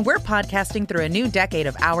wiser, and we're podcasting through a new decade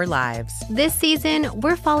of our lives. This season,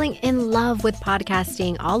 we're falling in love with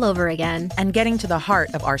podcasting all over again. And getting to the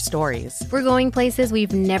heart of our stories. We're going places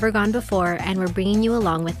we've never gone before, and we're bringing you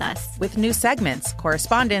along with us. With new segments,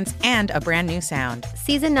 correspondence, and a brand new sound.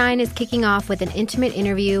 Season 9 is kicking off with an intimate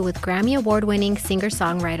interview with Grammy Award-winning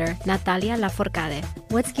singer-songwriter Natalia Lafourcade.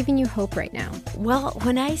 What's giving you hope right now? Well,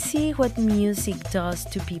 when I see what music does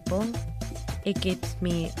to people, it gives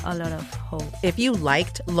me a lot of hope. If you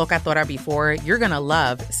liked Locatora before, you're going to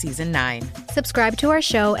love Season 9. Subscribe to our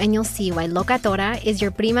show and you'll see why Locatora is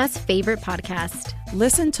your prima's favorite podcast.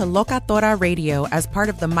 Listen to Locatora Radio as part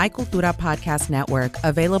of the My Cultura Podcast Network,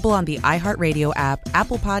 available on the iHeartRadio app,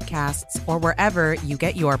 Apple Podcasts, or wherever you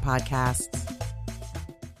get your podcasts.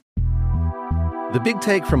 The Big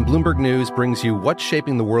Take from Bloomberg News brings you what's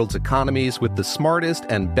shaping the world's economies with the smartest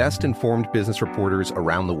and best-informed business reporters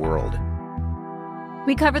around the world.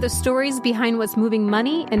 We cover the stories behind what's moving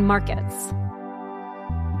money and markets,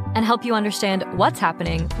 and help you understand what's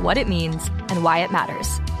happening, what it means, and why it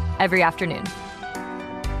matters every afternoon.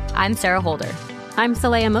 I'm Sarah Holder. I'm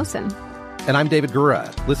Saleha Mohsen. And I'm David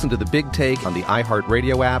Gura. Listen to The Big Take on the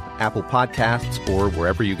iHeartRadio app, Apple Podcasts, or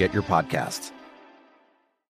wherever you get your podcasts.